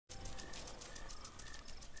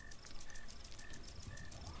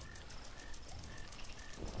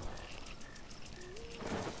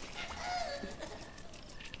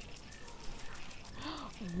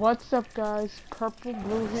What's up guys, Purple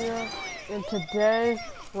Blue here, and today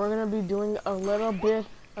we're going to be doing a little bit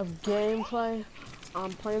of gameplay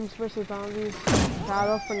on Pvz vs Zombies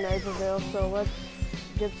Battle for Naperville. So let's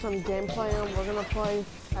get some gameplay on. We're going to play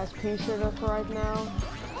as P-Shooter for right now.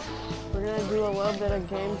 We're going to do a little bit of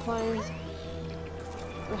gameplay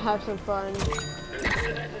and have some fun.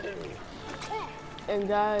 And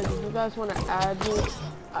guys, if you guys want to add me,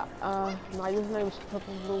 my username is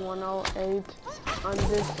PurpleBlue108 on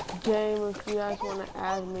this game if you guys want to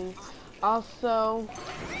add me. Also,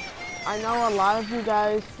 I know a lot of you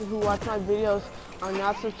guys who watch my videos are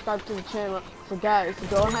not subscribed to the channel, so guys,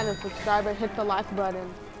 go ahead and subscribe and hit the like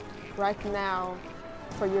button right now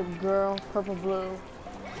for your girl Purple Blue.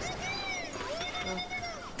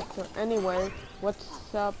 So anyway,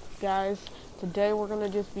 what's up guys? Today we're gonna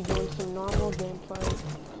just be doing some normal gameplay.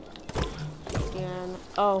 And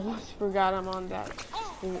oh, forgot I'm on the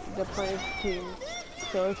Pvz team.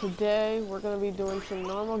 So today we're gonna be doing some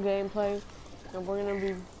normal gameplay, and we're gonna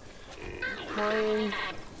be playing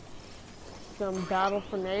some Battle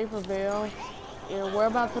for Naperville. And we're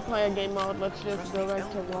about to play a game mode. Let's just go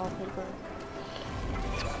back to wallpaper.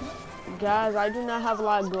 Guys, I do not have a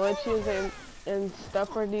lot of glitches and stuff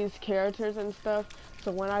for these characters and stuff.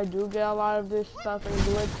 So when I do get a lot of this stuff and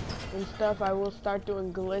glitch and stuff, I will start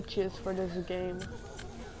doing glitches for this game.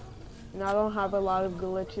 And I don't have a lot of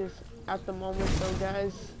glitches at the moment though,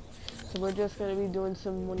 guys. So we're just gonna be doing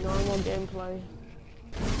some normal gameplay.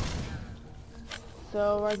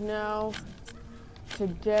 So right now,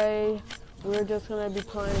 today, we're just gonna be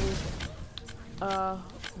playing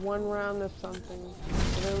one round of something.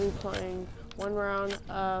 We're gonna be playing one round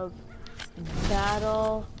of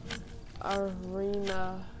Battle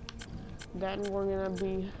Arena. Then we're gonna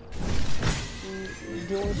be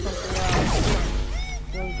doing something else.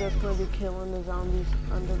 We're just gonna be killing the zombies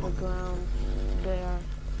under the ground there,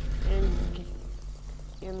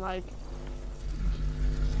 in like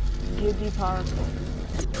Giddy Park.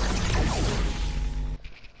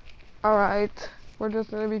 Alright, we're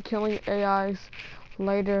just gonna be killing AIs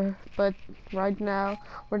later, but right now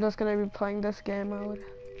we're just gonna be playing this game mode.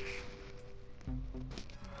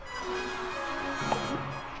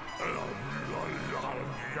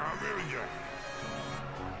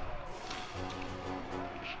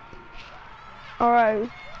 Alright.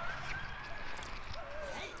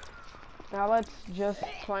 Now let's just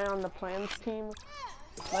play on the Pvz team.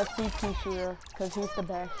 Let's be P-Shooter, because he's the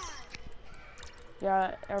best.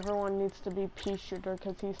 Yeah, everyone needs to be P-Shooter,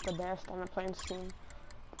 because he's the best on the Pvz team.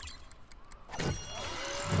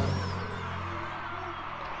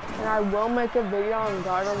 And I will make a video on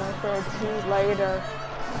Garden Warfare 2 later.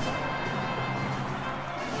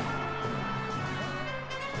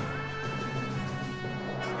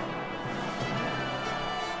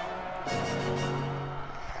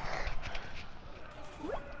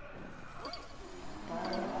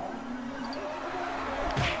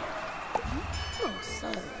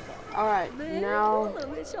 Alright, now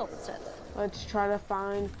let's try to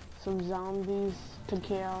find some zombies to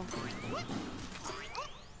kill.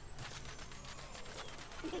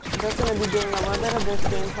 I'm just gonna be doing a little bit of this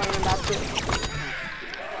gameplay and that's it.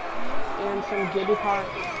 And some Giddy Park.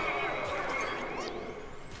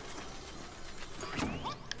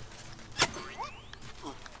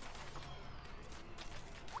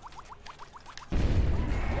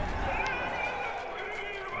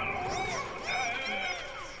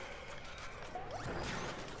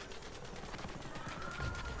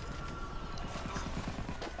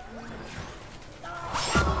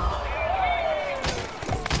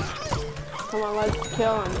 Come on, let's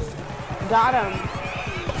kill him. Got him.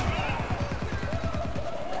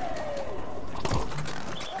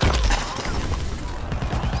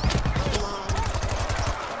 Come on.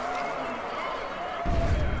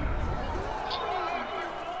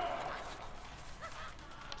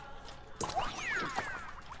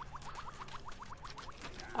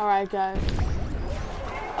 Alright, guys.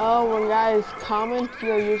 Oh, well, guys, comment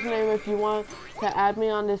your username if you want to add me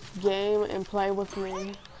on this game and play with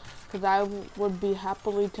me. Because I would be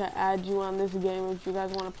happily to add you on this game if you guys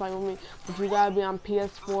want to play with me. But you gotta be on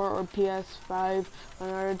PS4 or PS5 in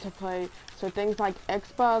order to play. So things like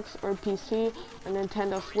Xbox or PC and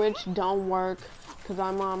Nintendo Switch don't work because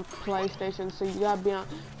I'm on PlayStation. So you gotta be on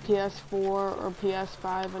PS4 or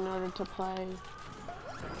PS5 in order to play.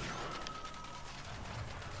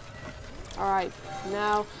 Alright,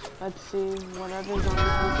 now let's see what other zombies we can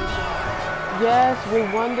kill. Yes, we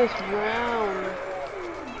won this round.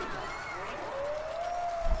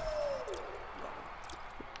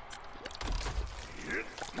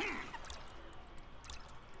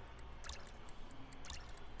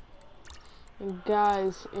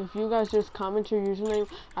 Guys, if you guys just comment your username,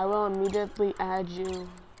 I will immediately add you.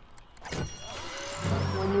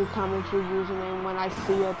 When you comment your username, when I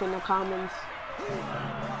see it in the comments.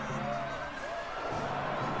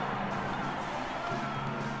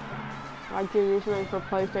 Like your username for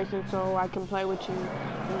PlayStation so I can play with you.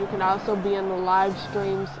 And you can also be in the live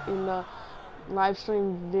streams, in the live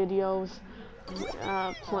stream videos,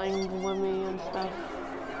 playing with me and stuff.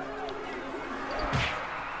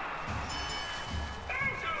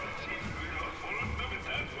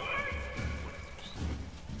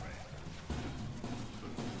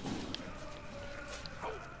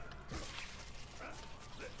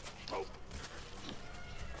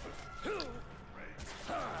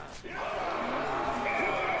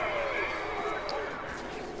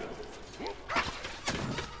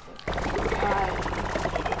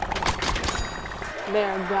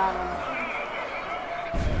 There, got him.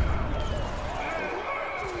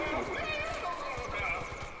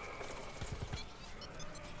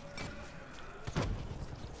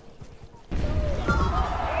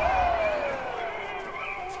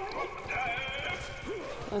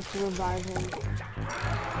 Let's revive him.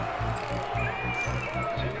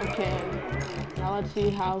 Okay. Now let's see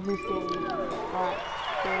how he's doing. Alright,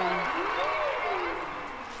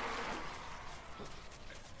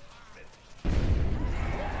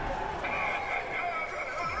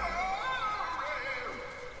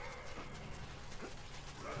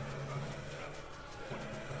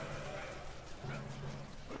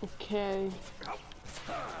 okay.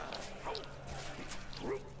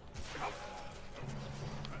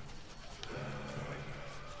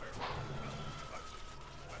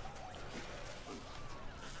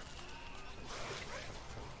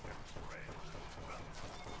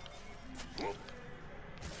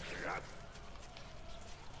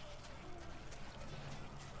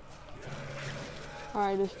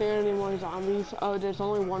 Alright, is there any more zombies? Oh, there's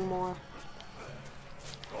only one more.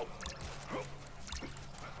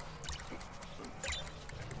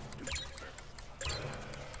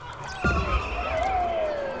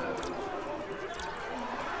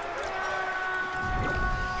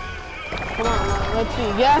 Come on, let's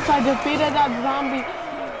see. Yes, I defeated that zombie.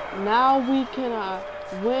 Now we can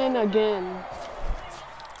win again.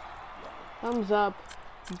 Thumbs up.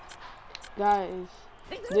 Guys,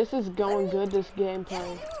 this is going good, this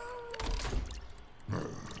gameplay.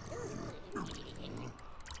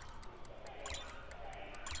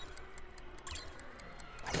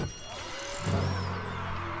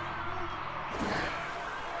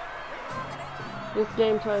 This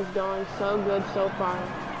gameplay is going so good so far.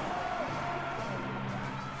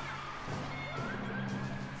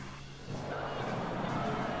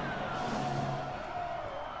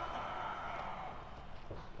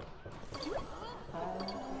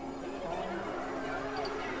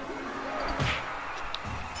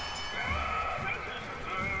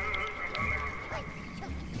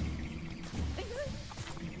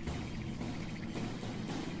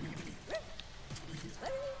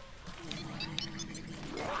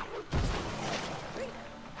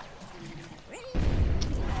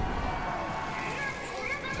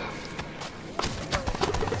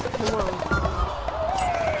 Come on.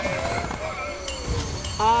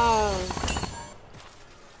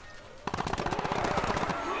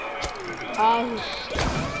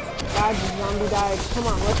 God, the zombie died. Come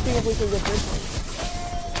on, let's see if we can get this one.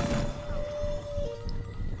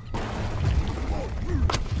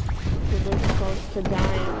 We're this close to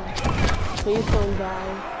dying. Please don't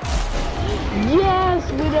die.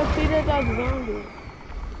 Yes, we defeated that zombie.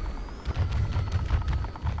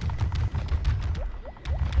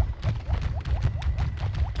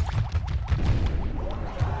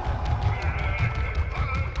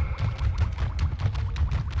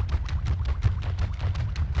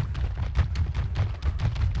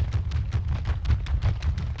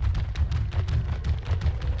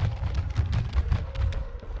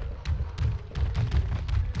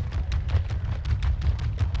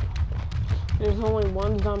 There's only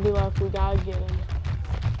one zombie left, we gotta get him.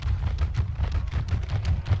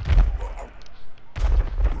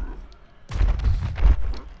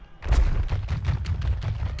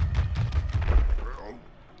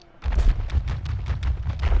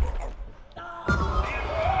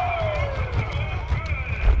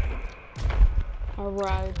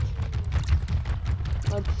 Alright.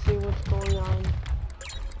 Let's see what's going on.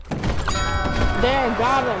 There,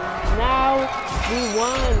 got him. Now we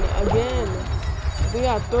won again. We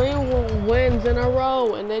got 3 wins in a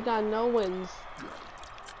row, and they got no wins.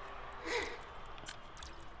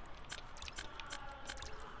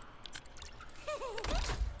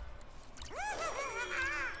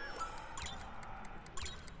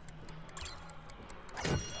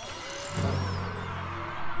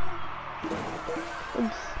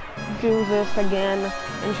 Let's do this again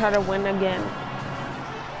and try to win again.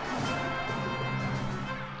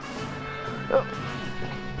 Oh.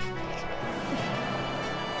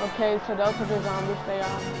 Okay, so those are the zombies they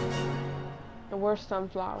are. The worst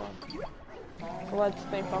sunflower. So let's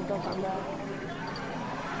stay focused on that.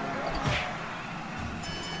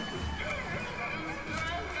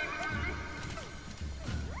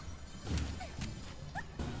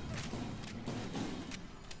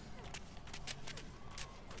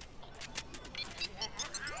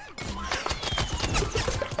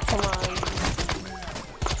 Come on.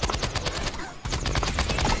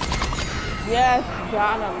 Yes,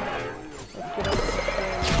 got him. Let's get up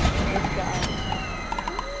this guy.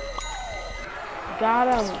 Got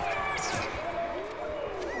him.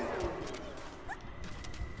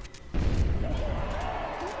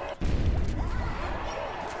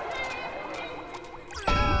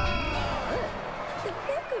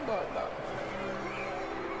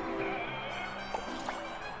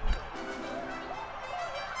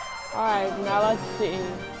 Alright, now let's see.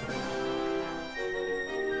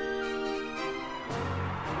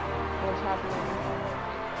 What's happening?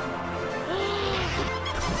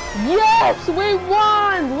 Yes, we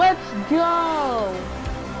won! Let's go!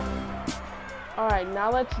 Alright, now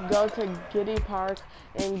let's go to Giddy Park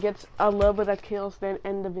and get a little bit of kills, then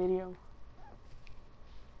end the video.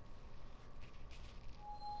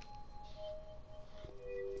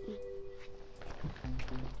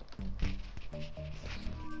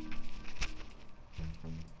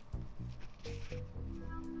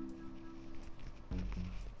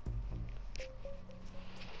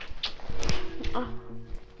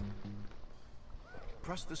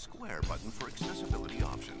 Press the square button for accessibility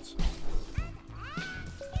options.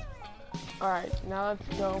 Alright, now let's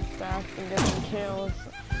go fast and get some kills.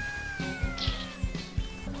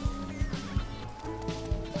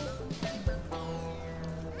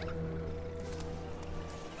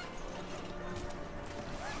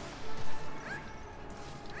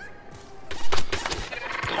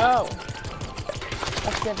 Oh,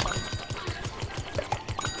 let's get them.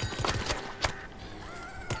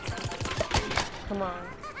 Come on.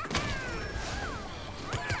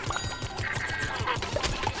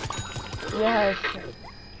 Yes.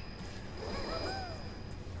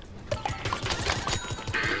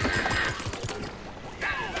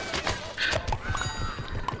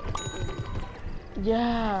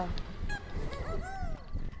 Yeah.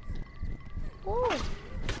 Woo.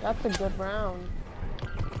 That's a good round.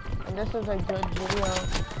 And this is a good video.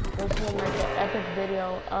 This is like an epic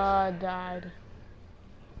video. I died.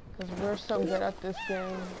 Because we're so good at this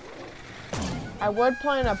game. I would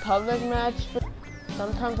play in a public match, but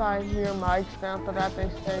sometimes I hear mics down for that. They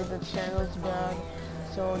say the channel's bad.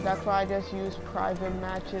 So that's why I just use private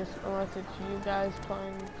matches, unless it's you guys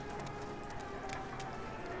playing.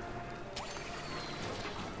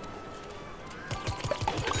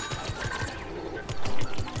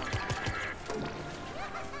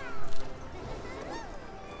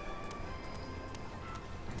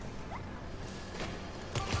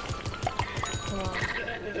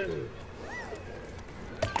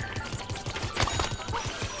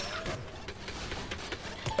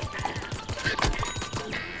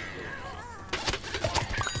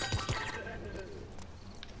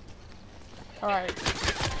 Alright.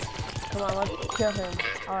 Come on, let's kill him.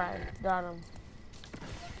 Alright, got him.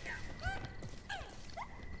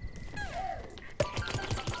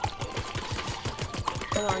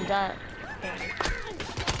 Come on, got it.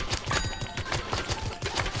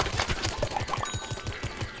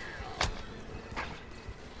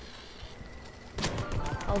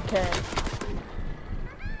 Okay.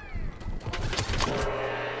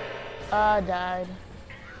 I died.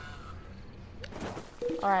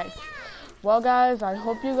 Alright. Well guys, I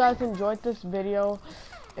hope you guys enjoyed this video.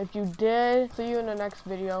 If you did, see you in the next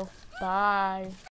video. Bye.